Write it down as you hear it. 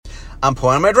I'm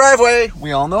pulling in my driveway.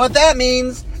 We all know what that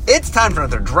means. It's time for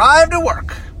another drive to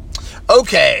work.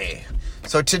 Okay,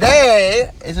 so today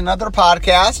is another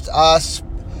podcast,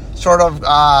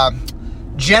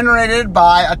 generated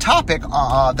by a topic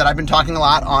that I've been talking a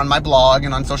lot on my blog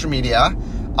and on social media.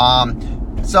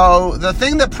 So the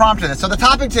thing that prompted it, so the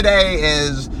topic today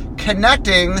is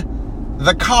connecting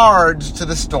the cards to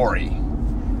the story.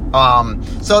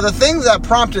 So the thing that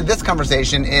prompted this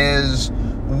conversation is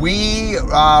we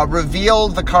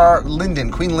revealed the card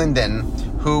Queen Linden,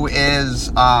 who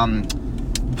is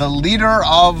the leader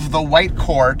of the White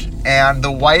Court and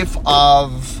the wife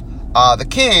of the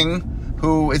king,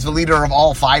 who is the leader of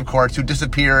all 5 courts, who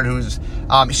disappeared.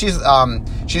 She's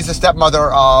the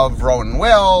stepmother of Rowan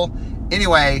Will.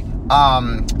 Anyway,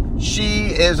 she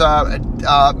is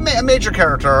a major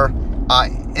character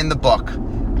in the book.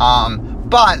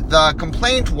 But the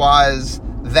complaint was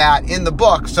that in the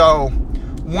book, so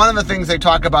one of the things they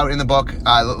talk about in the book,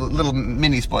 little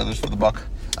mini spoilers for the book.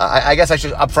 I guess I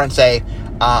should upfront say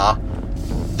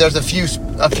there's a few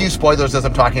spoilers as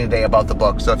I'm talking today about the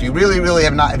book. So if you really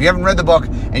if you haven't read the book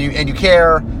and you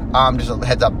care, just a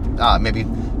heads up, maybe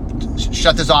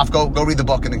shut this off, go read the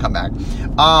book and then come back.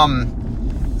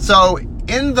 So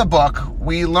in the book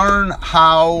we learn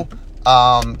how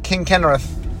King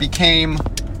Kenrith became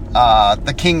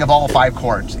the king of all 5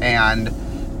 courts, and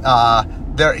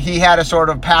he had to sort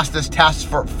of pass this test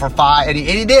for 5, and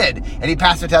he did, and he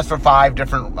passed the test for 5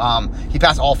 different, he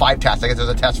passed all 5 tests. I guess there's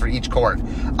a test for each court.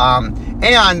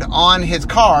 And on his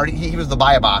card, he was the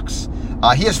buy box,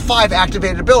 he has 5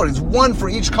 activated abilities, 1 for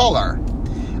each color.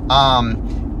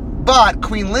 But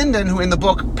Queen Linden, who in the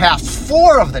book passed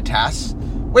 4 of the tests,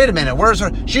 wait a minute, where's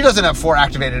her? She doesn't have 4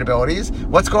 activated abilities.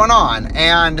 What's going on?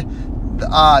 And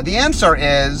the answer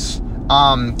is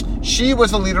she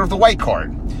was the leader of the White Court.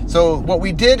 So what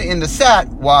we did in the set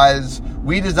was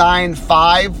we designed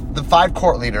the 5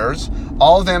 court leaders.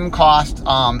 All of them cost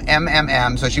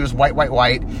MMM, so she was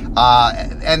white,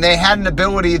 and they had an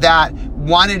ability that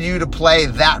wanted you to play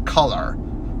that color.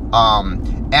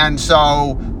 And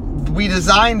so we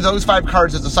designed those 5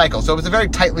 cards as a cycle. So it was a very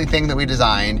tightly thing that we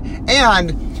designed.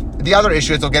 And the other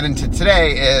issue, as I'll get into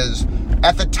today, is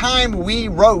at the time we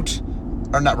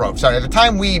at the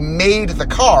time we made the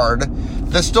card,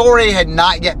 the story had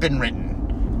not yet been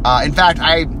written. In fact,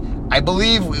 I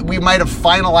believe we might have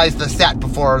finalized the set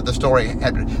before the story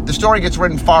gets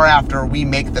written far after we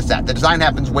make the set. The design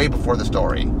happens way before the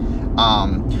story.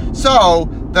 So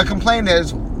the complaint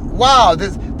is, wow,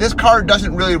 this card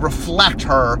doesn't really reflect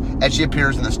her as she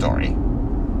appears in the story.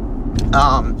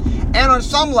 And on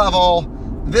some level,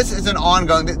 this is an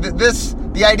ongoing,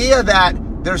 the idea that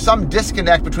there's some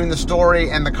disconnect between the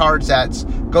story and the card sets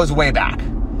goes way back.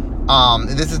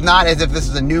 This is not as if this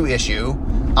is a new issue.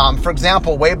 For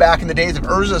example, way back in the days of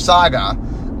Urza Saga,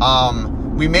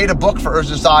 we made a book for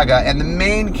Urza Saga, and the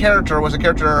main character was a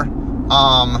character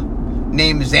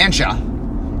named Xantia.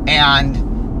 And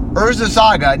Urza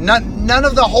Saga, none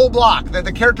of the whole block, that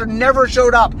the character never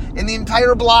showed up in the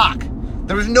entire block.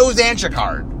 There was no Xantia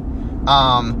card.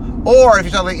 Or if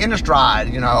you're talking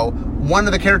Innistrad, one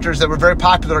of the characters that were very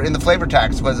popular in the flavor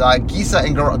text was Gisa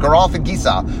and Geralf and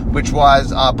Gisa, which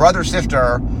was Brother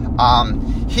Sifter.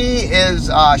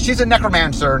 She's a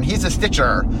necromancer and he's a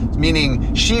stitcher,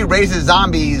 meaning she raises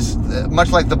zombies much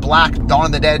like the Black Dawn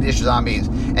of the Dead-ish zombies,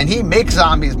 and he makes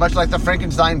zombies much like the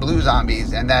Frankenstein blue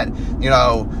zombies, and that,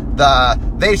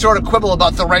 they sort of quibble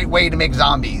about the right way to make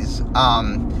zombies.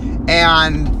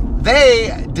 And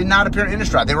they did not appear in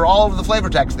Innistrad. They were all over the flavor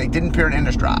text. They didn't appear in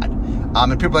Innistrad.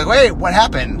 And people are like, wait, what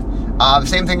happened? The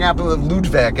same thing happened with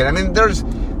Ludwig. And there's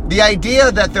the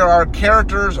idea that there are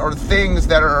characters or things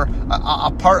that are a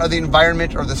part of the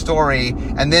environment or the story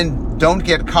and then don't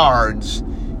get cards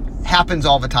happens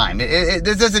all the time.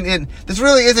 This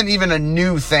really isn't even a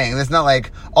new thing. It's not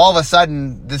like all of a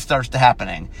sudden this starts to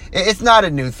happening. It's not a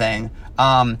new thing.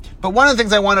 But one of the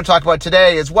things I want to talk about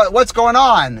today is what's going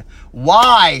on.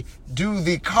 Why do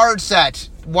the card set,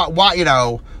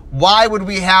 why would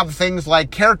we have things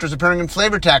like characters appearing in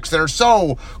flavor text that are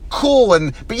so cool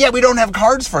but yet we don't have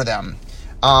cards for them?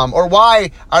 Or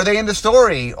why are they in the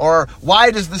story? Or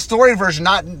why does the story version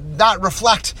not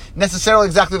reflect necessarily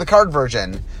exactly the card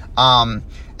version? And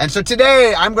so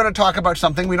today I'm going to talk about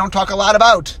something we don't talk a lot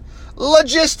about.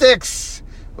 Logistics!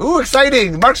 Ooh,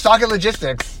 exciting! Mark's talking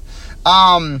logistics.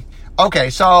 Okay,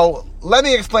 so let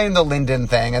me explain the Linden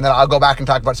thing, and then I'll go back and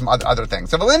talk about some other things.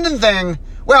 So the Linden thing,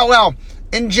 well,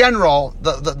 in general,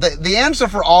 the answer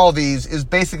for all of these is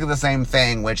basically the same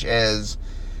thing, which is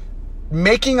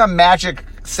making a Magic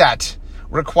set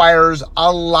requires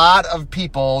a lot of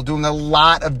people doing a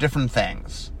lot of different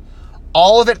things.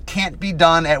 all of it can't be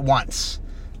done at once.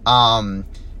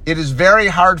 It is very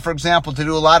hard, for example, to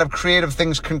do a lot of creative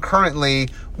things concurrently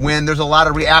when there's a lot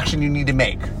of reaction you need to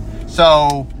make.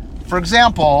 So, for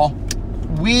example,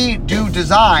 we do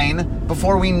design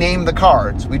before we name the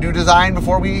cards. We do design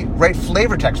before we write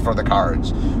flavor text for the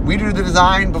cards. We do the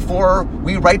design before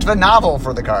we write the novel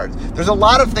for the cards. There's a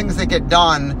lot of things that get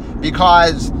done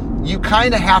because you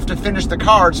kind of have to finish the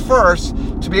cards first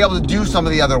to be able to do some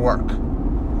of the other work.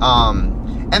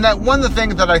 And that one of the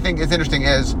things that I think is interesting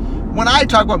is when I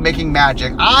talk about making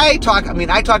magic, I talk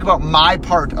about my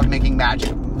part of making magic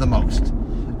the most.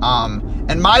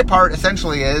 And my part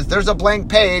essentially is there's a blank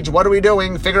page. What are we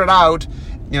doing? Figure it out.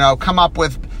 Come up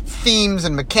with themes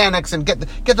and mechanics and get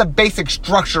the basic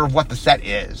structure of what the set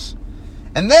is.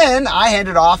 And then I hand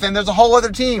it off, and there's a whole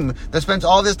other team that spends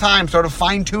all this time sort of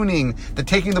fine-tuning,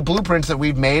 taking the blueprints that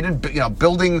we've made and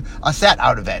building a set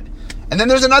out of it. And then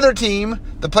there's another team,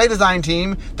 the play design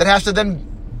team, that has to then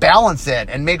balance it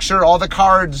and make sure all the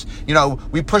cards,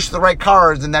 we push the right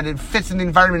cards and that it fits in the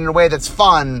environment in a way that's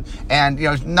fun and,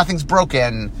 nothing's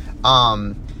broken.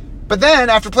 But then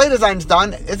after play design's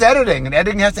done, it's editing, and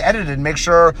editing has to edit it and make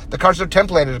sure the cards are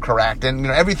templated correct and,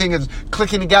 everything is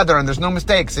clicking together and there's no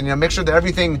mistakes and, make sure that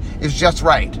everything is just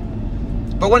right.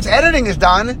 But once editing is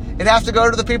done, it has to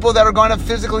go to the people that are going to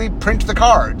physically print the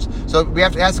cards. So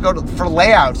it has to go for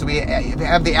layout. So we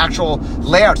have the actual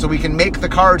layout so we can make the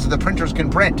cards that the printers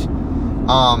can print.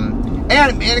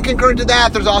 And concurrent to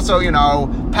that, there's also,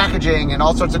 packaging and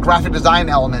all sorts of graphic design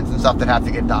elements and stuff that have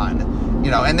to get done.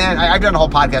 And then I've done a whole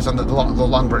podcast on the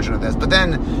long version of this. But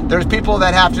then there's people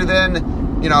that have to then,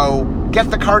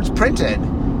 get the cards printed.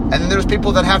 And then there's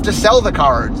people that have to sell the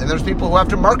cards, and there's people who have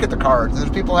to market the cards, and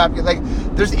there's people who have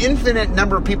there's infinite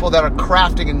number of people that are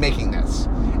crafting and making this.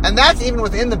 And that's even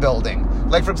within the building.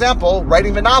 Like, for example,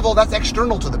 writing the novel, that's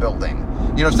external to the building.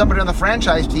 Somebody on the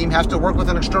franchise team has to work with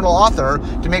an external author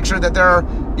to make sure that they're,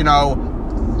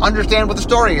 understand what the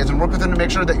story is and work with them to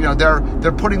make sure that,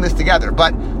 they're putting this together.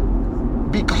 But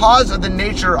because of the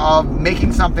nature of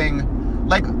making something,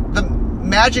 the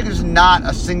magic is not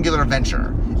a singular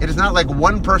venture. It is not like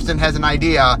one person has an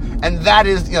idea and that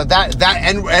is,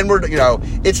 and we're,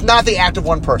 it's not the act of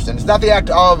one person. It's not the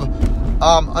act of,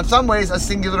 in some ways, a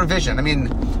singular vision. I mean,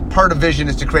 part of vision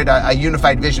is to create a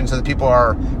unified vision so that people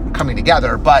are coming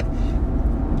together, but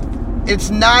it's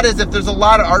not as if there's a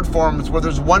lot of art forms where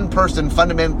there's one person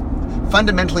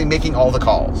fundamentally making all the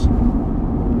calls.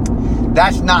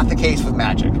 That's not the case with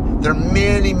magic. There are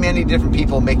many, many different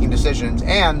people making decisions,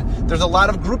 and there's a lot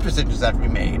of group decisions that have to be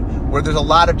made, where there's a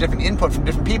lot of different input from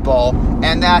different people,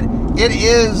 and that it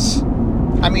is,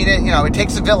 it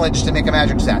takes a village to make a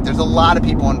magic set. There's a lot of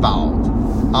people involved.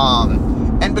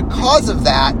 And because of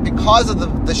that, because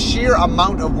of the sheer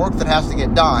amount of work that has to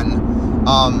get done,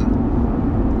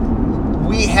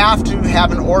 we have to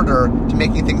have an order to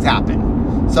making things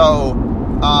happen. So,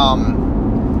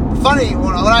 funny,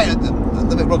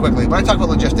 real quickly, when I talk about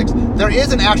logistics, there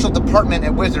is an actual department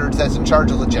at Wizards that's in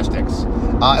charge of logistics.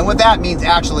 And what that means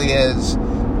actually is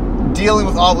dealing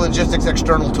with all the logistics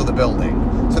external to the building.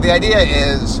 So the idea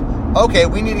is, okay,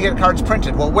 we need to get cards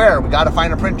printed. Well, where? We got to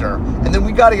find a printer. And then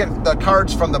we got to get the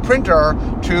cards from the printer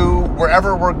to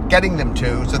wherever we're getting them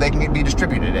to so they can be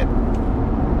distributed in.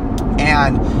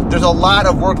 And there's a lot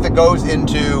of work that goes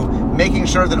into making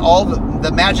sure that all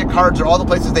the magic cards are all the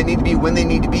places they need to be when they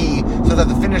need to be so that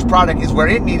the finished product is where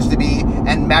it needs to be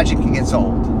and magic can get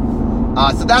sold.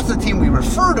 So that's the team we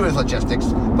refer to as logistics.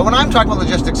 But when I'm talking about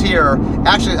logistics here,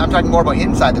 actually I'm talking more about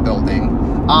inside the building.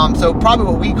 So probably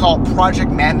what we call project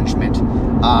management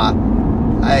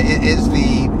is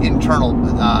the internal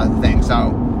thing.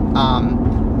 So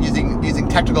using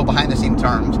technical behind-the-scenes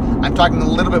terms, I'm talking a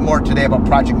little bit more today about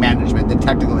project management than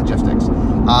technical logistics.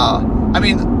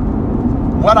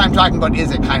 What I'm talking about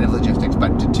is a kind of logistics,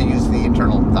 but to use the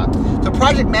internal thought. So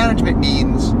project management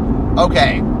means,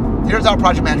 okay, here's how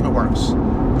project management works.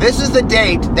 This is the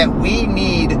date that we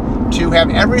need to have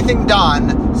everything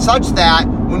done such that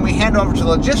when we hand over to the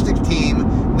logistics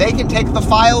team, they can take the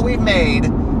file we've made,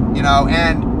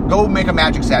 and go make a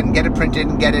magic set and get it printed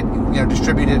and get it,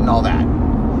 distributed and all that.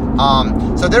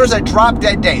 So there's a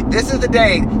drop-dead date. This is the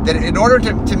date that in order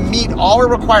to meet all our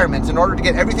requirements, in order to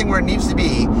get everything where it needs to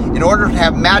be, in order to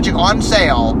have magic on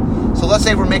sale, so let's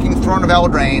say we're making Throne of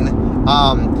Eldraine,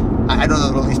 I don't know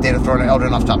the release date of Throne of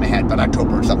Eldraine off the top of my head, but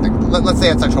October or something. Let's say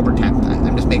it's October 10th.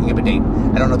 I'm just making up a date.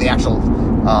 I don't know the actual,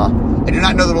 I do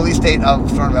not know the release date of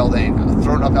Throne of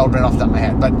Eldraine off the top of my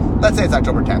head, but let's say it's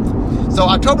October 10th. So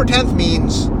October 10th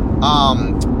means,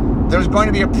 there's going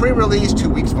to be a pre-release 2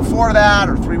 weeks before that,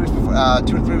 or 3 weeks before,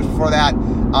 2 or 3 weeks before that,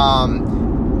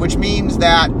 which means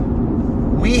that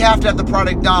we have to have the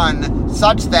product done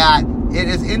such that it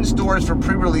is in stores for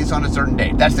pre-release on a certain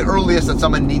date. That's the earliest that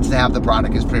someone needs to have the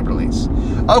product is pre-release.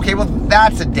 Okay, well,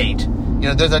 that's a date.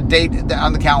 There's a date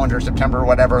on the calendar, September or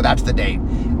whatever, that's the date.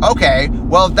 Okay,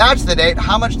 well, if that's the date,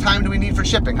 how much time do we need for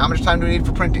shipping? How much time do we need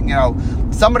for printing?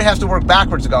 Somebody has to work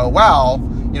backwards to go, well,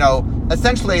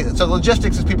 essentially, so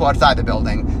logistics is people outside the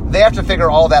building. They have to figure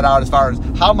all that out as far as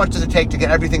how much does it take to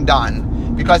get everything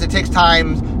done, because it takes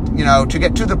time, to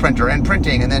get to the printer and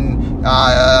printing and then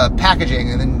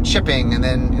packaging and then shipping and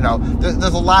then,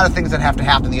 there's a lot of things that have to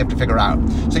happen that you have to figure out.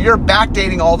 So you're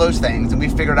backdating all those things, and we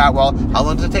figured out, well, how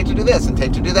long does it take to do this and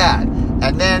take to do that?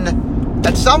 And then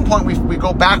at some point we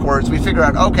go backwards, we figure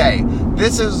out, okay,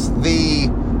 this is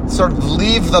the sort of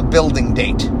leave the building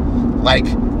date. Like,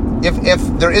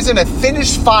 if there isn't a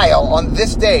finished file on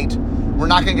this date, we're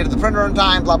not going to get to the printer on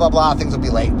time, blah, blah, blah, things will be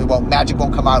late. Magic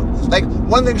won't come out. Like,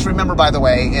 one thing to remember, by the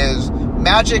way, is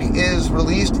Magic is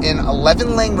released in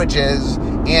 11 languages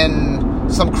in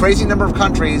some crazy number of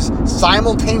countries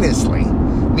simultaneously,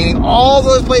 meaning all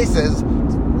those places,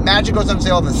 Magic goes on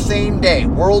sale on the same day,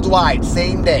 worldwide,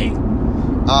 same day.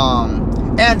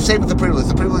 And same with the pre-release.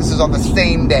 The pre-release is on the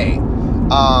same day.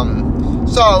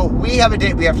 So we have a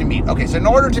date we have to meet. Okay, so in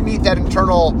order to meet that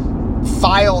internal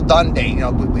file done date,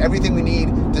 everything we need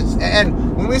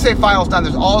and when we say files done,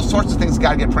 there's all sorts of things that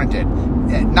got to get printed.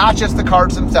 Not just the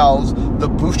cards themselves. The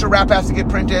booster wrap has to get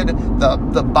printed.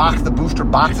 The booster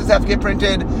boxes have to get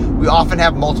printed. We often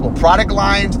have multiple product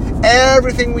lines.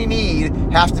 Everything we need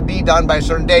has to be done by a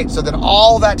certain date so that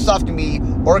all that stuff can be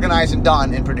organized and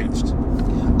done and produced.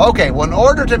 Okay, well, in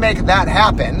order to make that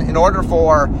happen, in order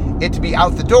for it to be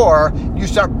out the door, you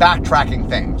start backtracking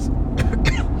things.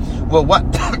 Well, what?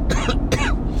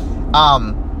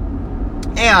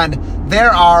 And there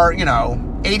are,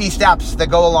 80 steps that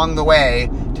go along the way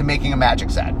to making a Magic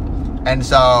set. And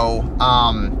so,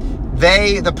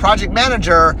 the project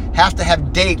manager has to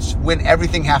have dates when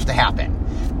everything has to happen.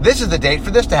 This is the date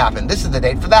for this to happen. This is the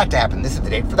date for that to happen. This is the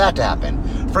date for that to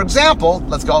happen. For example,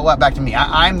 let's go back to me.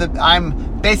 I'm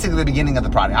basically the beginning of the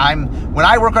product. When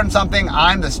I work on something,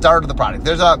 I'm the start of the product.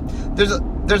 There's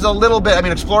a little bit,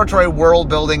 exploratory world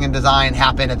building and design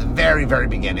happen at the very, very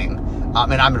beginning.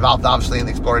 And I'm involved, obviously, in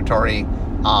the exploratory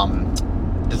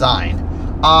design.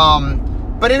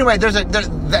 But anyway,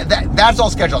 that's all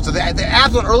scheduled. So the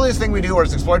absolute earliest thing we do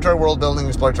is exploratory world building,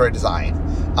 exploratory design.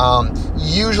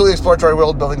 Usually exploratory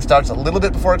world building starts a little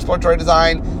bit before exploratory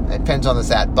design. It depends on the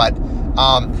set, but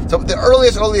so the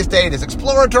earliest date is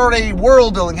exploratory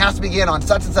world building has to begin on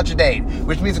such and such a date,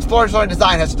 which means exploratory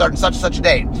design has to start on such and such a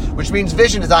date, which means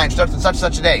vision design starts on such and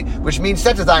such a date, which means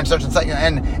set design starts on such,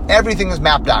 and everything is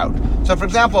mapped out. So, for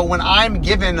example, when I'm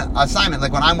given an assignment,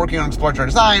 like when I'm working on exploratory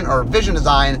design or vision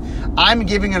design, I'm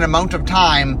giving an amount of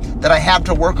time that I have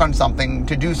to work on something,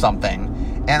 to do something,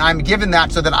 and I'm given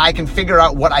that so that I can figure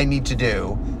out what I need to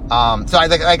do. So I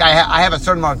have a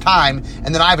certain amount of time,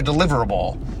 and then I have a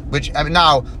deliverable. Which,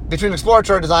 now, between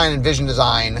exploratory design and vision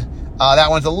design, that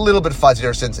one's a little bit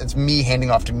fuzzier since it's me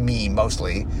handing off to me,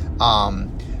 mostly.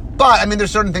 But,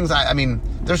 there's certain things I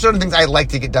like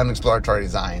to get done in exploratory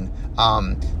design.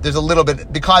 There's a little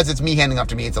bit, because it's me handing off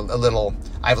to me, I have a little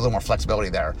more flexibility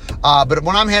there. But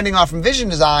when I'm handing off from vision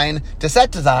design to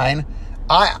set design,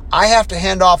 I have to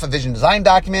hand off a vision design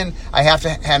document. I have to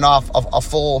hand off a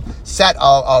full set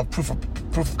of proof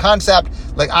of concept.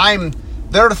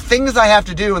 There are things I have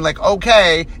to do, and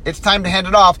okay, it's time to hand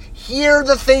it off. Here are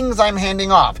the things I'm handing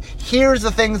off. Here's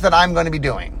the things that I'm going to be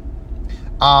doing.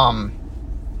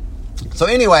 So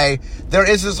anyway, there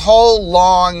is this whole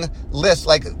long list.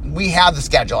 We have the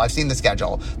schedule. I've seen the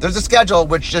schedule. There's a schedule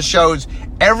which just shows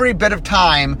every bit of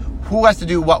time who has to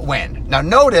do what when. Now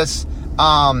notice,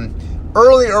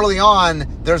 early on,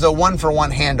 there's a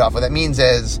 1-for-1 handoff. What that means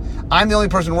is, I'm the only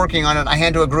person working on it. I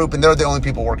hand to a group, and they're the only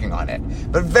people working on it.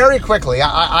 But very quickly,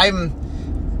 I'm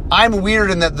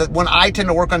weird in that when I tend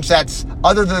to work on sets,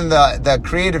 other than the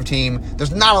creative team,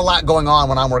 there's not a lot going on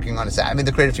when I'm working on a set.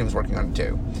 The creative team is working on it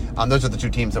too. Those are the two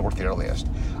teams that work the earliest.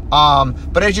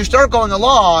 But as you start going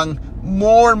along,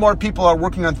 more and more people are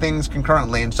working on things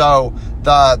concurrently. And so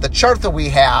the chart that we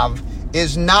have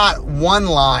is not one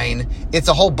line, it's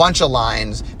a whole bunch of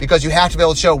lines, because you have to be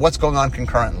able to show what's going on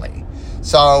concurrently.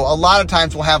 So a lot of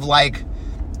times we'll have the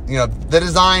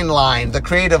design line, the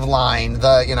creative line,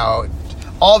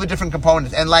 all the different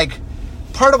components. And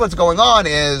part of what's going on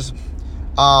is,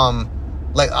 let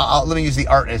me use the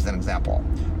art as an example.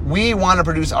 We want to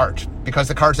produce art because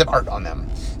the cards have art on them.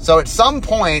 So at some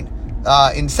point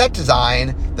in set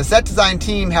design, the set design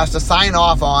team has to sign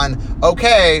off on,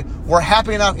 okay, we're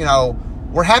happy enough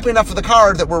for the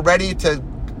card that we're ready to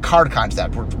card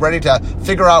concept. We're ready to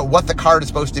figure out what the card is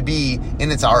supposed to be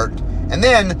in its art, and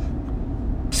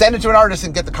then send it to an artist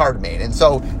and get the card made. And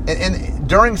so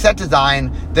during set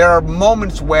design, there are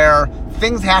moments where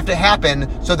things have to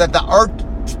happen so that the art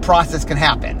process can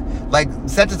happen. Like,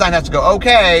 set design has to go,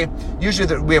 okay,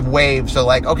 usually we have waves. So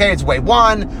like, okay, it's wave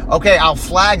 1. Okay, I'll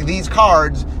flag these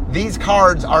cards. These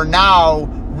cards are now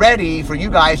ready for you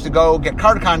guys to go get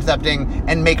card concepting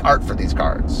and make art for these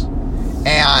cards.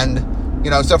 And,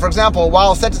 so for example,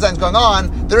 while set design's going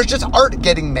on, there's just art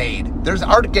getting made. There's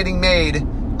art getting made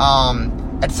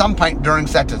at some point during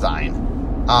set design.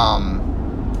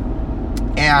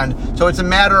 And so it's a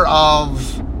matter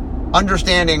of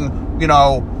understanding,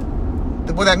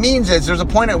 what that means is there's a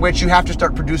point at which you have to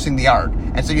start producing the art.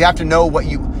 And so you have to know what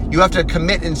you have to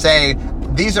commit and say,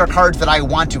 these are cards that I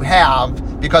want to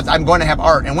have because I'm going to have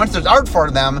art. And once there's art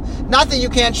for them, not that you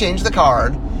can't change the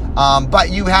card,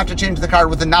 but you have to change the card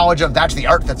with the knowledge of that's the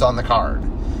art that's on the card.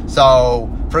 So,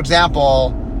 for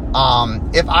example,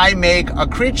 if I make a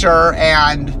creature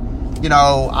and,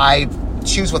 I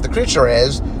choose what the creature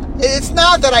is, it's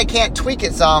not that I can't tweak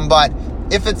it some, but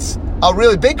if it's a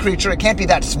really big creature, it can't be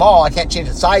that small. I can't change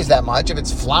its size that much. If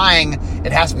it's flying,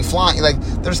 it has to be flying. Like,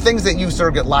 there's things that you sort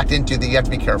of get locked into that you have to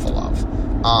be careful of.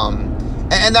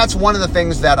 And that's one of the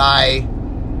things that I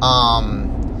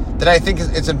think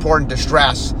it's important to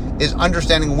stress is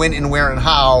understanding when and where and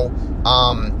how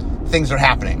things are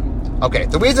happening. Okay,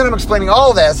 the reason I'm explaining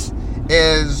all this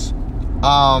is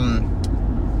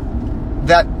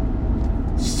that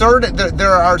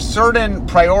there are certain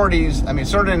priorities.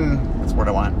 What's the word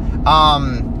I want?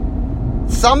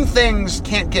 Some things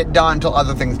can't get done until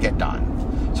other things get done.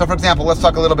 So, for example, let's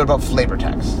talk a little bit about flavor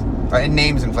text, right? And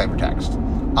names in flavor text.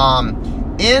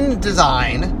 In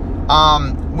design,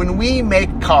 when we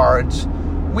make cards,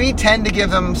 we tend to give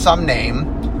them some name.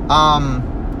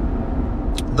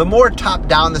 The more top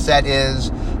down the set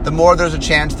is, the more there's a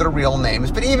chance they're real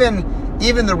names. But even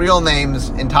the real names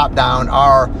in top down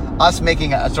are us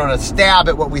making a sort of stab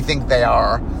at what we think they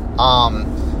are.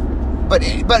 But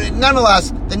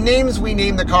nonetheless, the names we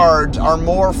name the cards are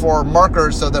more for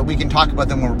markers so that we can talk about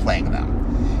them when we're playing them.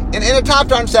 In a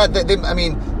top-down set,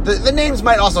 the names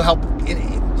might also help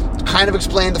kind of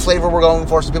explain the flavor we're going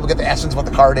for so people get the essence of what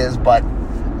the card is. But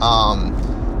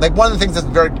like, one of the things that's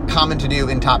very common to do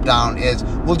in top-down is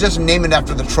we'll just name it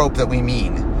after the trope that we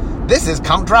mean. This is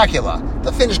Count Dracula.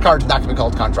 The finished card's not going to be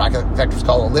called Count Dracula. In fact, it's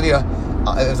called Olivia.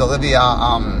 It was Olivia,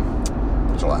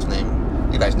 what's her last name?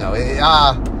 You guys know.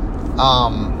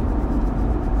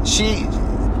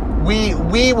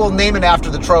 We will name it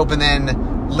after the trope, and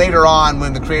then later on,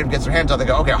 when the creative gets their hands on it, they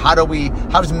go, okay, how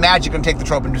does Magic going to take the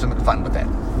trope and do something fun with it?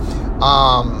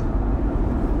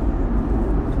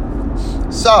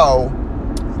 So,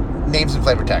 names and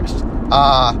flavor text.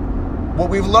 What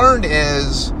we've learned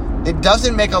is it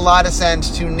doesn't make a lot of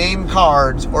sense to name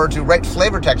cards or to write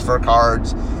flavor text for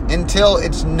cards until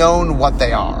it's known what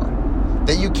they are.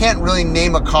 That you can't really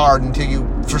name a card until you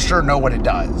for sure know what it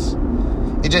does.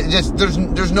 It just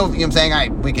there's no, I'm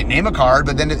saying we can name a card,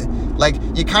 but then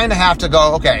you kind of have to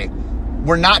go, okay,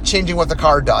 we're not changing what the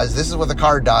card does. This is what the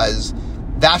card does.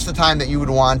 That's the time that you would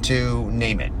want to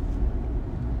name it.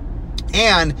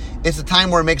 And it's the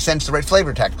time where it makes sense to write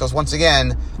flavor text, because once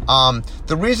again,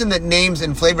 the reason that names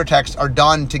and flavor text are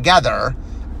done together,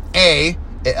 A,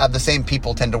 the same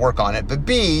people tend to work on it, but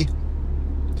B,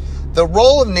 the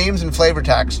role of names and flavor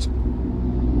text,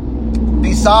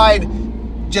 beside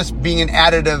just being an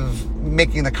additive,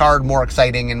 making the card more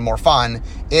exciting and more fun,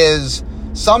 is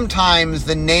sometimes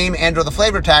the name and or the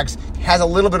flavor text has a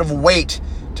little bit of weight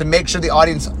to make sure the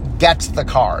audience gets the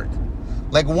card.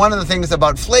 Like, one of the things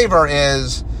about flavor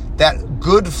is that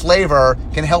good flavor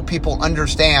can help people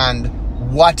understand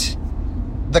what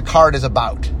the card is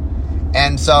about.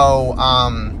 And so,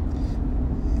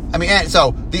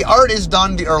 so the art is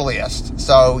done the earliest.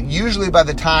 So usually by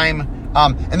the time,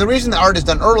 and the reason the art is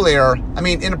done earlier,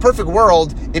 in a perfect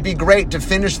world, it'd be great to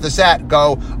finish the set,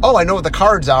 go, oh, I know what the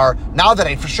cards are. Now that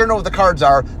I for sure know what the cards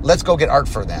are, let's go get art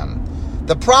for them.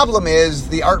 The problem is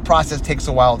the art process takes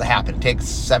a while to happen. It takes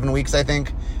 7 weeks, I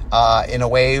think, in a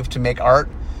wave to make art.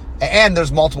 And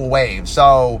there's multiple waves.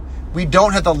 So we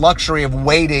don't have the luxury of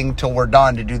waiting till we're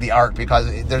done to do the art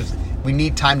because we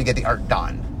need time to get the art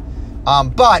done.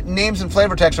 But names and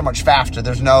flavor text are much faster.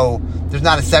 There's not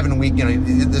a 7 week,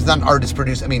 there's not an artist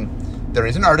produced. There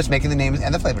is an artist making the names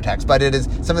and the flavor text, but it is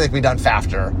something that can be done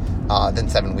faster than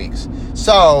 7 weeks.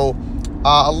 So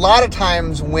a lot of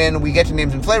times when we get to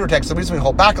names and flavor text, the reason we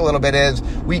hold back a little bit is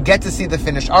we get to see the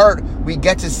finished art, we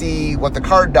get to see what the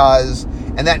card does,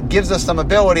 and that gives us some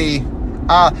ability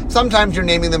Sometimes you're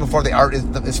naming them before the art is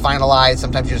finalized.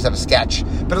 Sometimes you just have a sketch.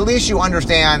 But at least you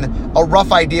understand a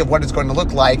rough idea of what it's going to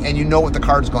look like, and you know what the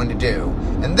card's going to do.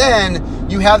 And then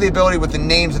you have the ability with the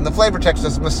names and the flavor text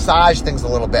to massage things a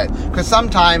little bit. Because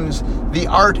sometimes the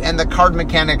art and the card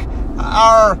mechanic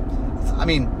are,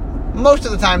 most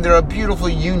of the time they're a beautiful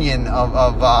union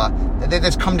of they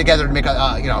just come together to make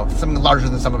something larger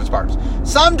than some of its parts.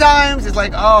 Sometimes it's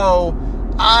like,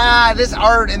 this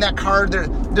art and that card, it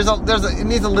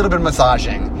needs a little bit of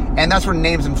massaging, and that's where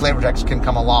names and flavor text can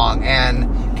come along and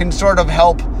can sort of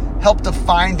help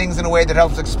define things in a way that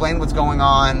helps explain what's going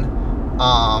on.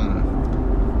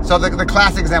 So the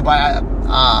classic example,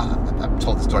 I've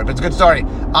told the story, but it's a good story.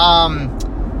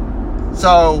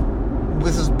 So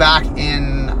this is back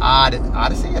in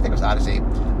Odyssey. I think it was Odyssey.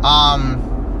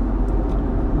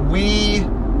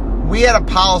 We had a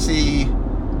policy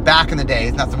back in the day.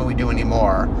 It's not something we do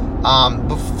anymore.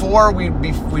 Before we'd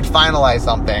finalize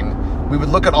something, we would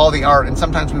look at all the art, and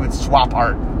sometimes we would swap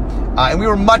art. And we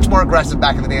were much more aggressive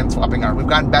back in the day in swapping art. We've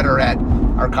gotten better at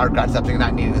our card concepting and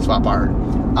not needing to swap art.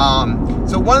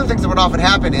 So one of the things that would often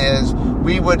happen is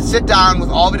we would sit down with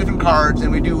all the different cards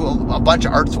and we do a bunch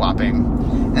of art swapping.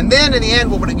 And then in the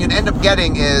end, what you'd end up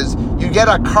getting is you get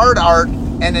a card art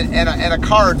and a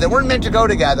card that weren't meant to go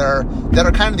together, that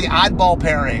are kind of the oddball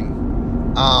pairing.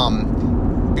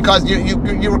 Because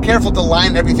you were careful to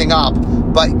line everything up,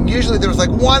 but usually there was like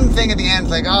one thing at the end,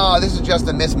 like, this is just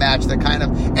a mismatch that kind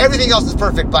of, everything else is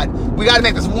perfect, but we got to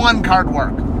make this one card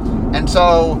work. And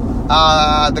so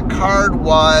the card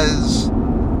was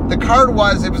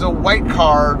it was a white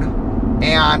card,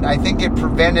 and I think it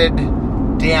prevented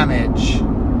damage.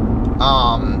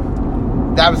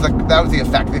 That was the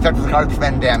effect. The effect of the card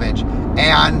prevented damage,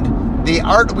 and the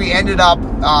art we ended up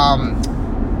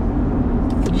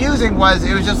using was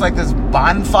just like this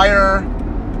bonfire,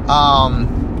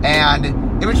 and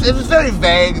it was very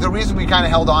vague. The reason we kind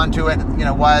of held on to it,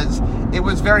 was it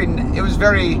was very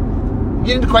you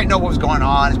didn't quite know what was going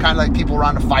on. It's kind of like people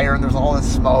around a fire and there's all this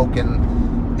smoke, and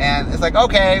it's like,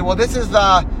 okay, well, this is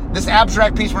this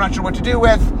abstract piece we're not sure what to do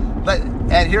with,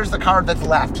 and here's the card that's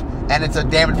left, and it's a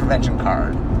damage prevention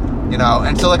card,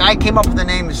 and so like I came up with the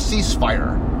name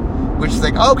Ceasefire, which is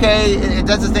like, okay, it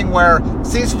does this thing where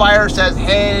ceasefire says,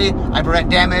 hey, I prevent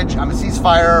damage, I'm a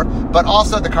ceasefire, but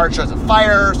also the card shows a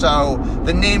fire, so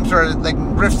the name sort of like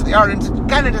riffs to the art, and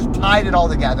kind of just tied it all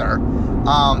together.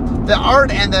 The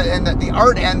art and the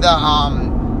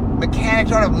mechanics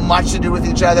don't have much to do with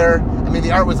each other. I mean,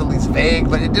 the art was at least vague,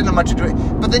 but it didn't have much to do with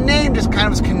it. But the name just kind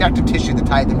of was connective tissue that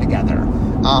tied them together.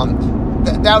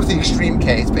 That was the extreme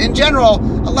case. But in general,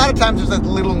 a lot of times there's a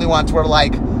little nuance where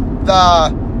like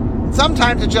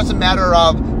sometimes it's just a matter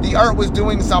of the art was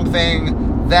doing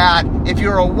something that if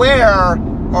you're aware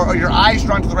or your eye's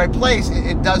drawn to the right place,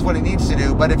 it does what it needs to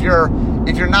do. But if you're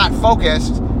not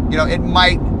focused,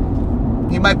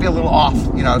 you might be a little off,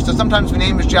 So sometimes the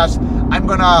name is just, I'm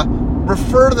going to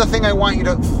refer to the thing I want you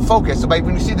to focus. So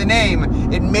when you see the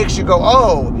name, it makes you go,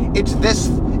 oh, it's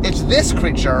this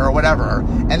creature or whatever.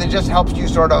 And it just helps you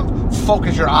sort of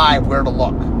focus your eye where to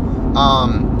look.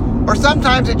 Or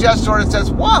sometimes it just sort of says,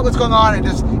 what's going on? It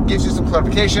just gives you some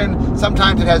clarification.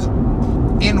 Sometimes it has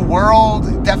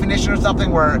in-world definition or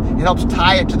something where it helps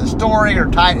tie it to the story or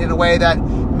tie it in a way that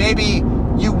maybe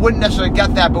you wouldn't necessarily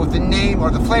get that, but with the name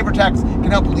or the flavor text can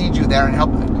help lead you there and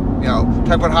help,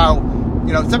 talk about how,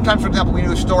 sometimes, for example, we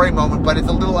do a story moment, but it's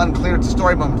a little unclear it's a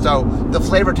story moment, so the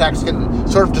flavor text can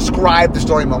sort of describe the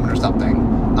story moment or something.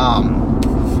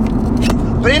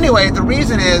 But anyway, the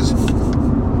reason is,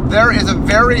 there is a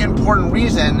very important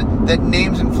reason that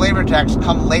names and flavor text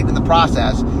come late in the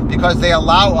process, because they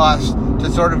allow us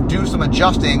to sort of do some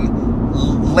adjusting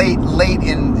late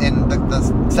in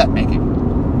the set making.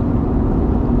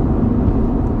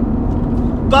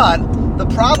 But the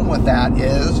problem with that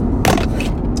is,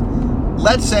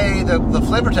 let's say the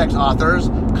flavor text authors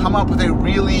come up with a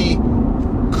really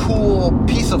cool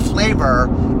piece of flavor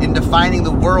in defining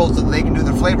the world so that they can do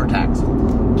their flavor text.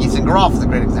 Geese and Geralf is a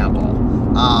great example.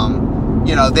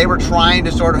 They were trying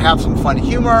to sort of have some fun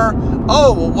humor.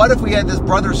 Oh, well, what if we had this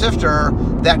brother-sister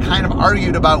that kind of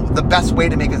argued about the best way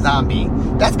to make a zombie?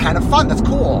 That's kind of fun. That's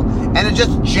cool. And it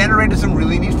just generated some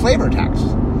really neat flavor text.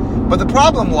 But the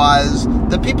problem was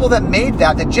the people that made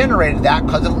that generated that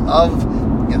because of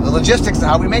the logistics of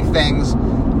how we make things,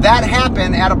 that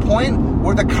happened at a point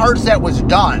where the card set was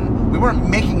done. We weren't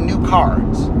making new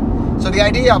cards. So the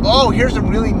idea of, here's some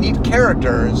really neat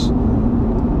characters,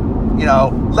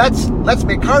 let's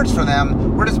make cards for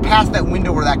them, we're just past that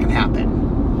window where that can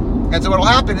happen. And so what will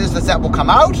happen is the set will come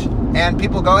out, and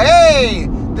people go, hey,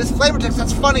 this flavor text,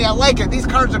 that's funny, I like it, these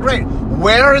cards are great.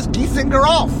 Where is Geese and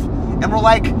Geralf? And we're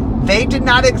like, they did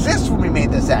not exist when we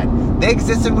made this set. They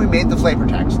existed when we made the flavor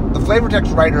text. The flavor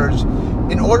text writers,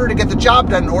 in order to get the job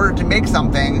done, in order to make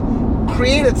something,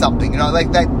 created something,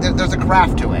 like that. There's a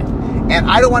craft to it. And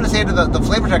I don't want to say to the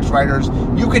flavor text writers,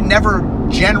 you can never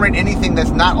generate anything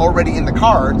that's not already in the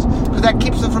cards, because that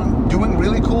keeps them from doing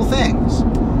really cool things.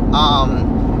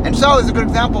 And so it's a good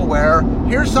example where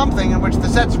here's something in which the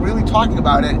set's really talking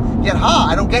about it, yet,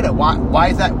 I don't get it. Why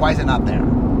is that? Why is it not there?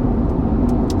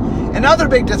 Another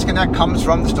big disconnect comes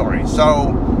from the story.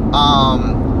 So,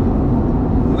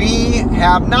 we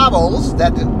have novels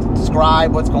that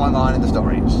describe what's going on in the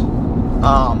stories.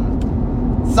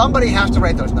 Somebody has to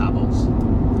write those novels.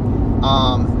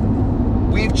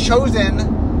 We've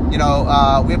chosen, we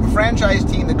have a franchise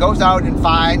team that goes out and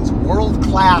finds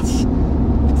world-class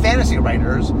fantasy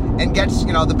writers and gets,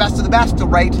 the best of the best to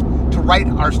write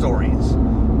our stories.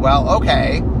 Well,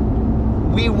 okay.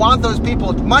 We want those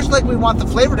people, much like we want the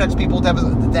flavor text people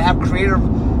to have creative,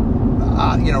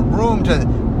 room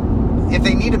to, if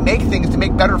they need to make things to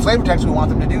make better flavor text, we want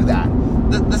them to do that.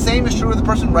 The same is true with the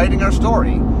person writing our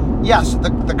story. Yes,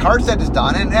 the card set is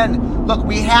done, and look,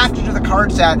 we have to do the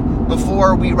card set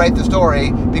before we write the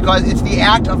story, because it's the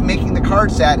act of making the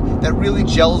card set that really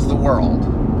gels the world.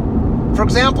 For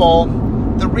example,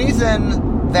 the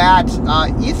reason that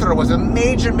Ether was a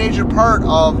major part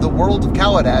of the world of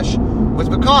Kaladesh was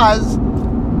because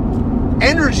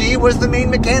energy was the main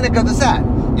mechanic of the set.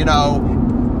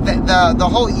 The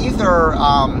whole ether,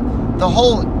 the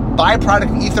whole byproduct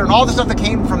of ether and all the stuff that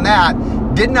came from that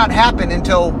did not happen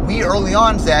until we early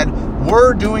on said,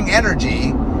 we're doing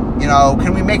energy.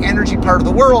 Can we make energy part of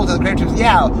the world? And the creative team said,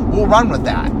 yeah, we'll run with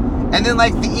that. And then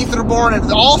like the Etherborn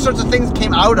and all sorts of things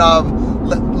came out of,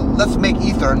 let's make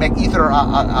ether and make ether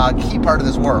a key part of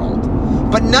this world.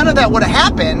 But none of that would have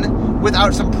happened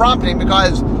without some prompting,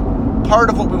 because part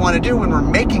of what we want to do when we're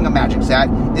making a magic set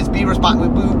is be responsible.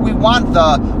 We want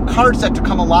the card set to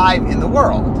come alive in the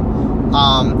world.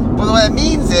 But what that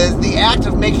means is the act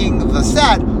of making the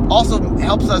set also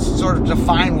helps us sort of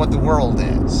define what the world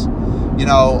is.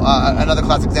 Another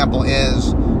classic example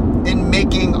is in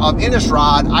making of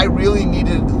Innistrad, I really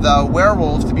needed the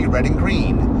werewolves to be red and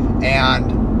green.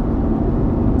 And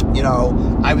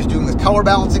I was doing this color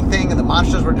balancing thing, and the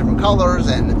monsters were different colors,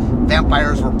 and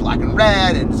vampires were black and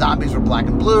red, and zombies were black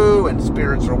and blue, and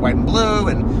spirits were white and blue,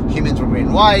 and humans were green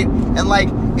and white.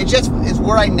 And it just is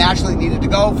where I naturally needed to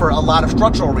go for a lot of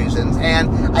structural reasons. And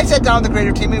I sat down with the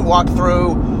creative team and walked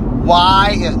through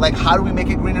why, how do we make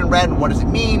it green and red, and what does it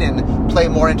mean, and play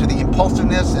more into the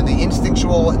impulsiveness and the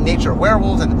instinctual nature of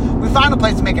werewolves. And we found a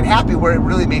place to make it happy where it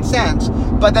really made sense.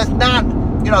 But that's not,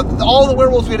 all the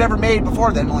werewolves we had ever made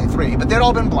before then, only 3, but they'd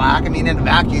all been black. I mean, in a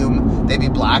vacuum, they'd be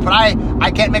black. But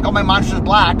I can't make all my monsters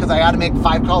black because I got to make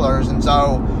 5 colors. And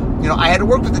so, I had to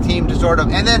work with the team to sort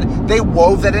of, and then they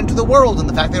wove that into the world, and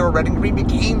the fact they were red and green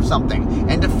became something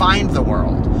and defined the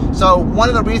world. So one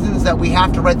of the reasons that we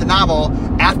have to write the novel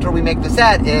after we make the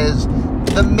set is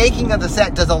the making of the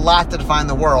set does a lot to define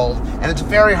the world, and it's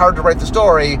very hard to write the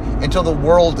story until the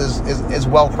world is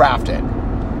well crafted.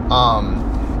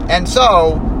 And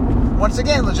so, once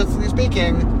again, logistically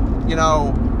speaking,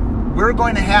 we're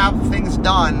going to have things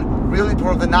done really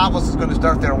before the novelist is going to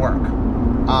start their work.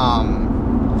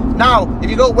 Now, if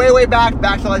you go way back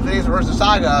to like the days of Urza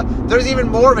Saga, there's even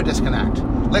more of a disconnect.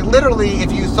 Like literally,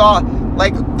 if you saw,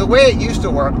 like the way it used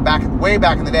to work way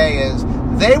back in the day is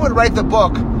they would write the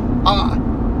book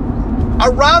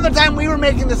around the time we were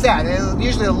making the set.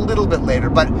 Usually a little bit later,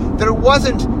 but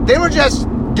they were just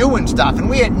doing stuff, and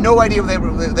we had no idea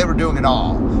what they were doing at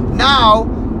all. Now,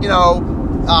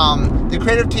 the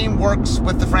creative team works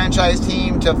with the franchise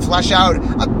team to flesh out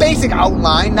a basic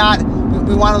outline.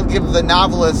 We want to give the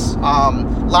novelists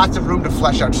lots of room to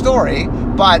flesh out story,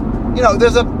 but we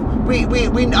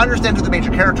understand who the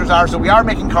major characters are, so we are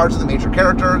making cards of the major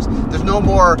characters. There's no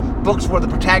more books where the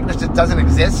protagonist doesn't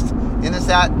exist in the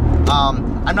set.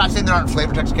 I'm not saying there aren't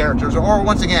flavor text characters, or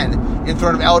once again, in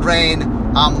Throne of Eldraine,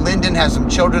 Lyndon has some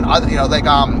children,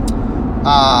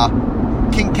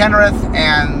 King Kenrith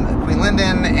and Queen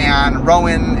Lyndon and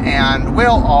Rowan and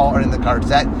Will all are in the card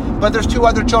set, but there's 2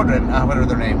 other children. What are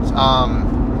their names?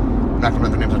 I'm not going to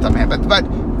remember their names off the top of my head, but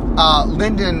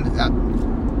Lyndon,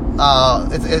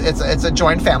 it's a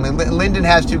joint family. Lyndon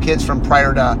has 2 kids from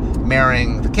prior to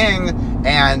marrying the king,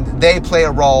 and they play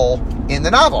a role in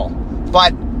the novel.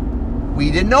 But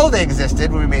we didn't know they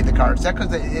existed when we made the card set,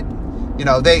 because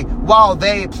while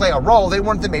they play a role, they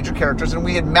weren't the major characters, and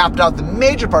we had mapped out the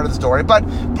major part of the story. But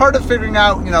part of figuring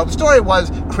out, the story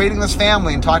was creating this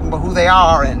family and talking about who they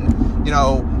are, and,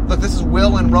 look, this is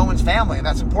Will and Rowan's family, and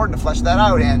that's important to flesh that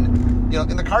out. And,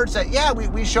 in the card set, yeah,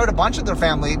 we showed a bunch of their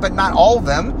family, but not all of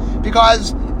them,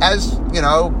 because as,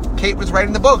 Kate was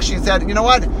writing the book, she said, you know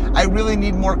what, I really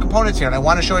need more components here, and I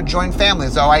want to show a joint family,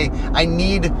 so I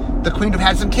need the queen to have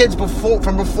had some kids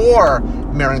from before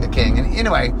marrying the king. And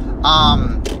anyway,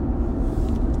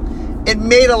 it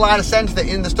made a lot of sense that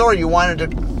in the story you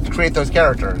wanted to create those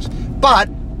characters. But,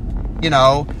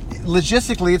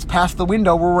 logistically, it's past the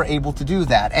window where we're able to do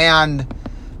that. And,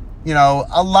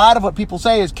 a lot of what people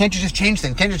say is, can't you just change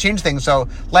things? Can't you change things? So,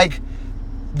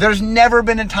 there's never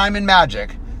been a time in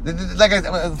Magic.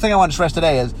 The thing I want to stress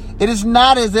today is, it is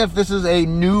not as if this is a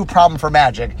new problem for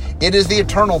Magic. It is the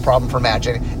eternal problem for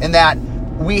Magic, in that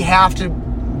we have to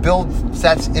build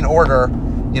sets in order,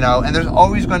 and there's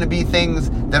always going to be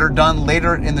things that are done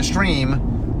later in the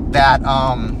stream that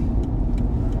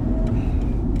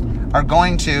are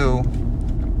going to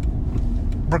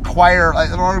require,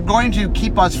 or going to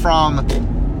keep us from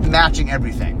matching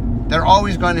everything. They're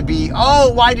always going to be,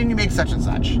 why didn't you make such and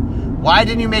such? Why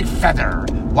didn't you make Feather?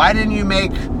 Why didn't you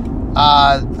make,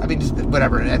 just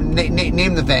whatever,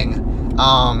 name the thing.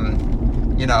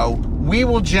 We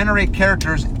will generate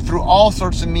characters through all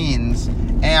sorts of means.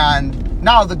 And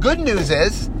now the good news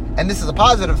is, and this is a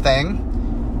positive thing,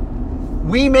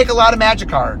 we make a lot of Magic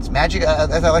cards. Magic,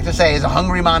 as I like to say, is a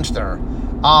hungry monster.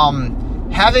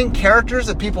 Having characters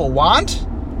that people want,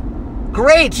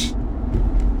 great.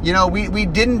 We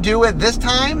didn't do it this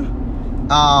time,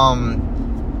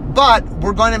 but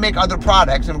we're going to make other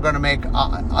products, and we're going to make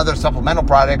other supplemental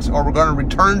products, or we're going to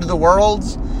return to the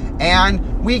worlds,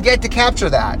 and we get to capture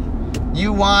that.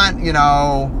 You want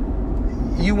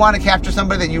to capture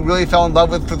somebody that you really fell in love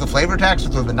with through the flavor text, or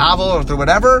through the novel, or through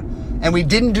whatever, and we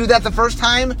didn't do that the first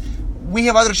time, we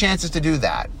have other chances to do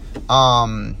that.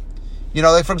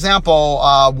 For example,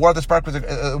 War of the Spark was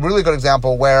a really good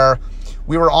example, where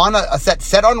we were on a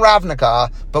set on Ravnica,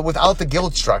 but without the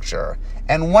guild structure.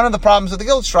 And one of the problems with the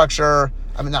guild structure,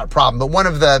 not a problem, but one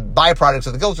of the byproducts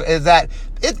of the guild structure is that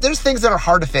there's things that are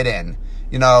hard to fit in.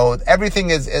 Everything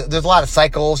there's a lot of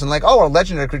cycles, and our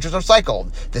legendary creatures are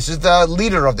cycled. This is the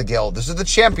leader of the guild. This is the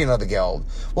champion of the guild.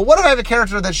 Well, what if I have a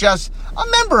character that's just a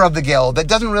member of the guild that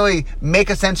doesn't really make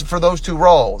a sense for those two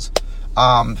roles?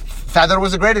 Feather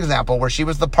was a great example, where she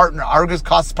was the partner, Argus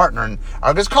Koth's partner, and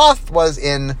Argus Koth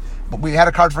we had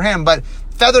a card for him, but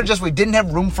Feather we didn't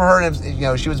have room for her, and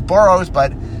she was Boros,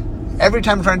 but every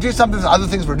time we're trying to do something, there's other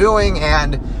things we're doing,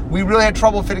 and we really had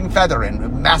trouble fitting Feather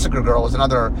in. Massacre Girl was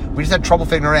another, we just had trouble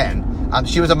fitting her in.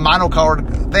 She was a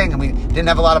monocolored thing, and we didn't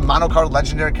have a lot of monocolored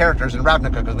legendary characters in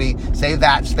Ravnica, because we saved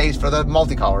that space for the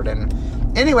multicolored. And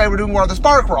anyway, we're doing War of the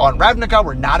Spark, we're on Ravnica,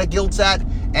 we're not a guild set,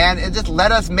 and it just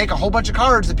let us make a whole bunch of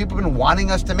cards that people have been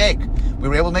wanting us to make. We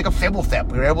were able to make a Fibblethip,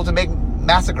 we were able to make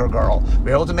Massacre Girl,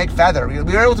 we were able to make Feather, we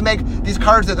were able to make these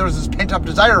cards that there was this pent-up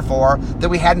desire for, that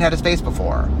we hadn't had a space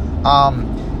before.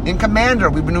 In Commander,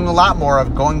 we've been doing a lot more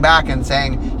of going back and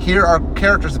saying, here are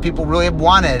characters that people really have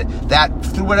wanted, that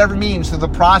through whatever means, through the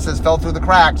process, fell through the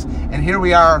cracks, and here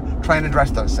we are trying to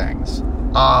address those things.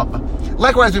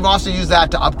 Likewise, we've also used that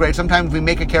to upgrade. Sometimes we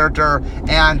make a character,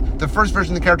 and the first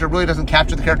version of the character really doesn't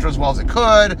capture the character as well as it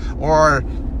could, or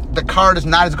the card is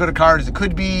not as good a card as it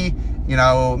could be.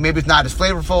 Maybe it's not as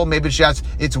flavorful, maybe it's just,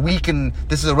 it's weak, and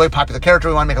this is a really popular character,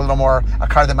 we want to make a little more, a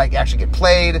card that might actually get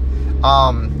played.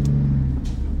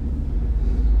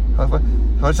 Hold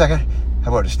a second.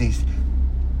 How about a sneeze?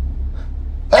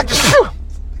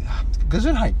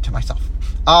 Gesundheit to myself.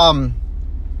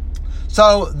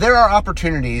 So there are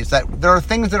opportunities there are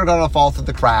things that are going to fall through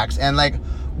the cracks, and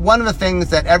one of the things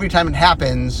that every time it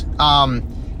happens,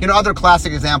 other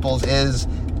classic examples is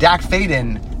Dack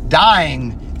Fayden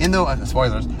dying in the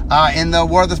spoilers in the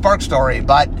War of the Spark story,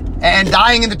 and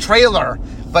dying in the trailer,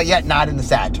 but yet not in the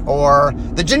set, or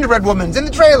the gingerbread woman's in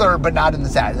the trailer but not in the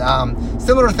set.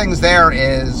 Similar things there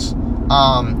is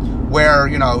where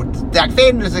Dack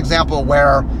Fayden is an example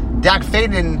where Dack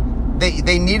Fayden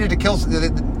they needed to kill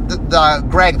the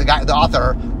Greg, the guy, the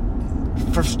author,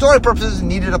 for story purposes,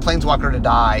 needed a planeswalker to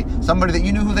die, somebody that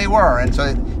you knew who they were, and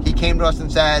so he came to us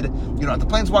and said, the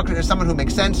planeswalker is someone who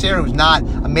makes sense here, who's not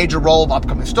a major role of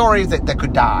upcoming stories that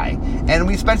could die. And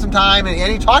we spent some time, and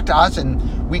he talked to us, and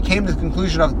we came to the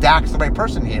conclusion of Dack's the right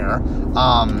person here.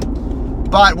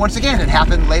 But once again, it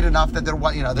happened late enough that there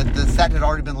was, the set had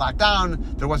already been locked down.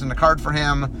 There wasn't a card for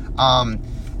him.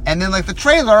 And then the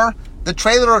trailer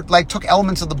took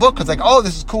elements of the book, because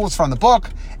this is cool, it's from the book,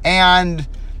 and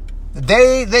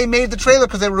they made the trailer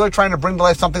because they were really trying to bring to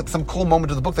life some cool moment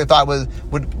of the book they thought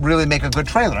would really make a good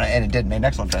trailer, and it did make an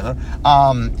excellent trailer.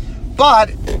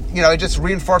 But, it just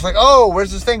reinforced like, oh,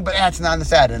 where's this thing? But it's not in the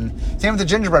set. And same with the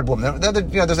gingerbread woman.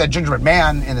 There's a gingerbread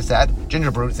man in the set,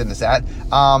 Gingerbread's in the set.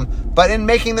 But in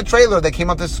making the trailer, they came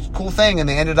up with this cool thing, and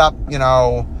they ended up,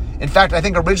 in fact, I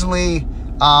think originally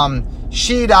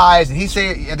she dies, and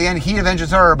at the end he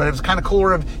avenges her, but it was kind of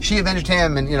cooler if she avenged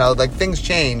him, and, things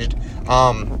changed.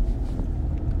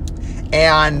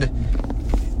 And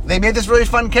they made this really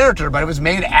fun character, but it was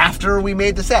made after we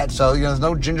made the set. So, there's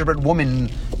no gingerbread woman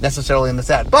necessarily in the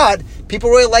set. But people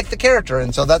really like the character,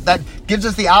 and so that gives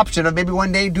us the option of maybe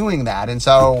one day doing that. And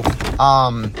so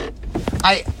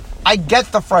I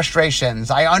get the frustrations.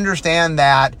 I understand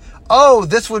that,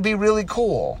 this would be really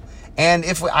cool. And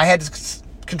if I had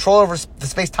control over the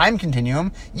space-time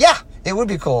continuum, yeah, it would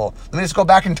be cool. Let me just go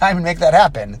back in time and make that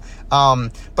happen.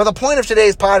 But the point of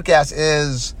today's podcast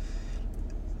is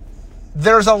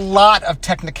there's a lot of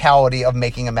technicality of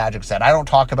making a magic set. I don't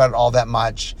talk about it all that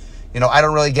much. I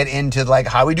don't really get into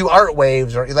how we do art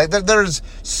waves or there's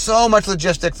so much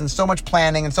logistics and so much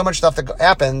planning and so much stuff that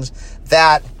happens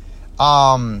that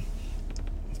the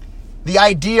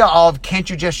idea of can't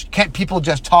people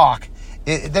just talk?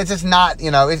 That's just not,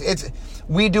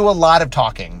 we do a lot of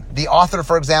talking. The author,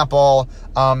 for example,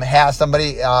 has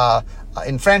somebody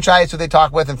in franchise who they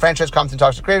talk with, and franchise comes and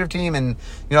talks to the creative team, and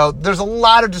there's a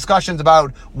lot of discussions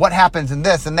about what happens in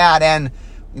this and that, and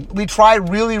we try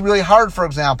really, really hard, for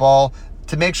example,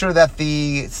 to make sure that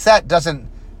the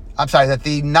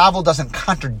novel doesn't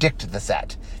contradict the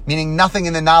set, meaning nothing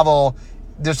in the novel,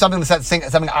 there's something in the set saying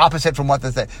something opposite from what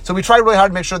the set. So we try really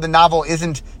hard to make sure the novel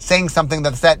isn't saying something that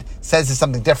the set says is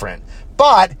something different,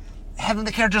 but having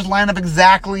the characters line up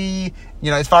exactly,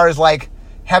 as far as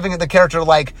having the character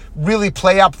really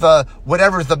play up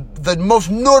whatever's the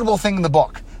most notable thing in the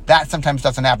book. That sometimes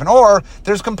doesn't happen. Or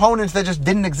there's components that just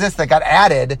didn't exist that got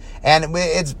added, and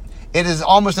it is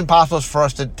almost impossible for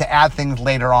us to add things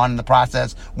later on in the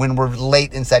process when we're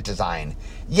late in set design.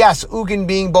 Yes, Ugin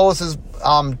being Bolus's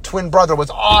twin brother was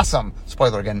awesome.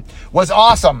 Spoiler again. Was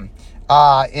awesome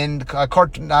in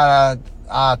Court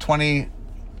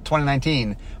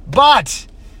 2019. But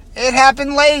it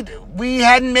happened late. We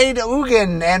hadn't made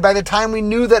Ugin, and by the time we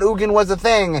knew that Ugin was a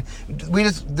thing,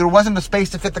 there wasn't a space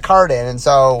to fit the card in. And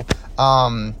so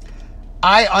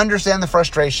I understand the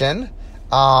frustration,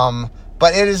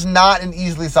 but it is not an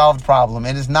easily solved problem.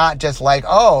 It is not just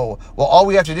all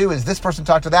we have to do is this person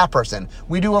talk to that person.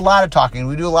 We do a lot of talking.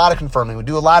 We do a lot of confirming. We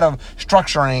do a lot of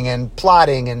structuring and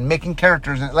plotting and making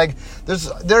characters. And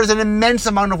there's an immense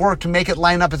amount of work to make it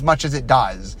line up as much as it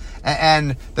does.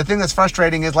 And the thing that's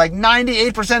frustrating is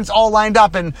 98% is all lined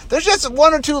up, and there's just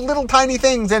one or two little tiny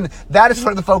things, and that is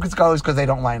where the focus goes because they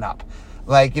don't line up.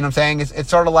 What I'm saying? It's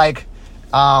sort of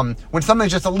when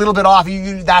something's just a little bit off,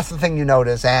 that's the thing you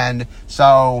notice. And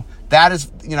so that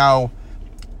is,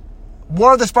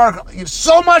 War of the Spark,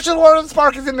 so much of War of the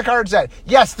Spark is in the card set.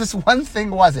 Yes, this one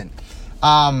thing wasn't.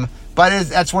 But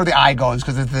that's where the eye goes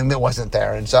because it's the thing that wasn't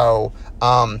there. And so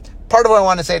part of what I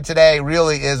want to say today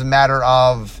really is a matter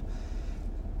of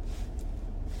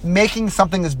making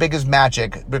something as big as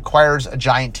Magic requires a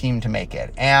giant team to make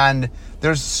it. And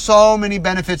there's so many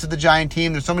benefits of the giant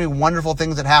team. There's so many wonderful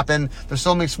things that happen. There's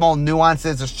so many small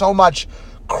nuances. There's so much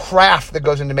craft that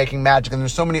goes into making Magic. And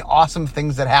there's so many awesome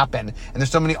things that happen. And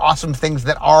there's so many awesome things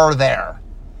that are there.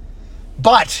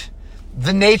 But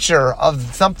the nature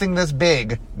of something this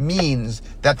big means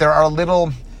that there are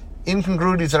little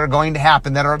incongruities that are going to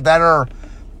happen that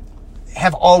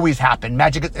have always happened.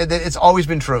 Magic, it's always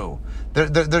been true.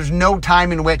 There's no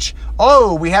time in which,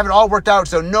 we have it all worked out,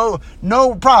 so no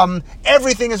problem.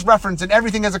 Everything is referenced and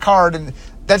everything is a card, and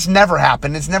that's never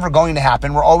happened. It's never going to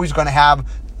happen. We're always going to have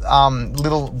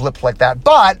little blips like that.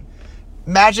 But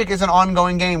Magic is an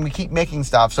ongoing game. We keep making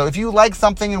stuff. So if you like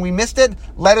something and we missed it,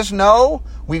 let us know.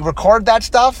 We record that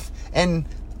stuff, and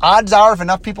odds are, if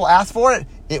enough people ask for it,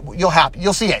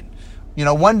 you'll see it.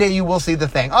 One day you will see the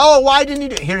thing. Oh, why didn't you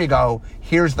do it? Here you go.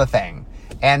 Here's the thing.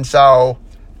 And so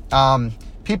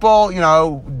people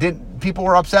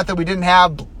were upset that we didn't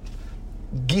have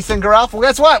Geese and Geralf. Well,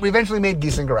 guess what? We eventually made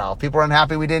Geese and Geralf. People were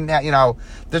unhappy we didn't have,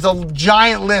 there's a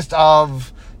giant list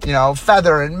of,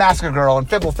 Feather and Massacre Girl and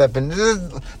Fibblethip, and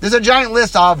there's a giant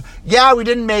list of, we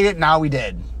didn't make it, now we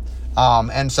did.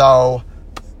 And so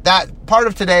that part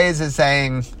of today's is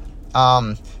saying,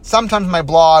 sometimes my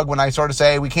blog, when I sort of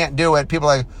say we can't do it, people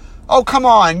are like, oh, come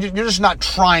on, you're just not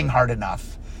trying hard enough.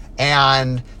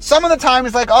 And some of the time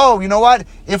it's you know what?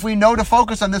 If we know to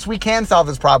focus on this, we can solve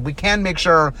this problem. We can make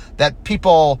sure that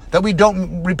we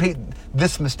don't repeat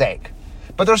this mistake.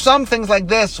 But there's some things like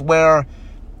this where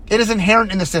it is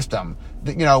inherent in the system.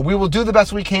 We will do the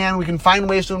best we can. We can find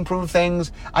ways to improve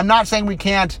things. I'm not saying we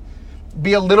can't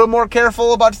be a little more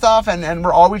careful about stuff, and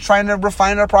we're always trying to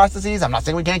refine our processes. I'm not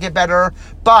saying we can't get better,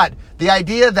 but the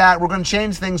idea that we're going to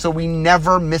change things so we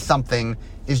never miss something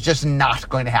is just not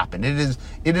going to happen. It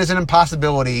is an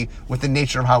impossibility with the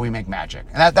nature of how we make magic.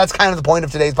 And that's kind of the point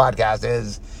of today's podcast,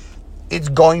 is it's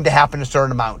going to happen a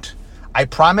certain amount. I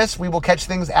promise we will catch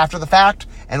things after the fact,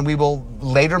 and we will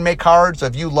later make cards. So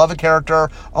if you love a character,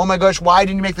 oh my gosh, why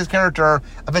didn't you make this character?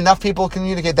 If enough people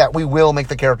communicate that, we will make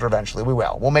the character eventually. We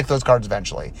will. We'll make those cards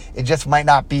eventually. It just might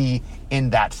not be in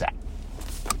that set.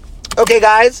 Okay,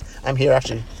 guys, I'm here.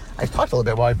 Actually, I talked a little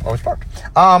bit while I was parked.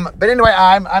 But anyway,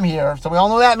 I'm here. So we all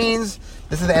know that means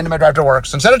this is the end of my drive to work.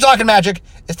 So instead of talking magic,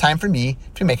 it's time for me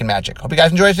to be making magic. Hope you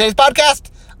guys enjoyed today's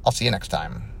podcast. I'll see you next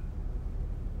time.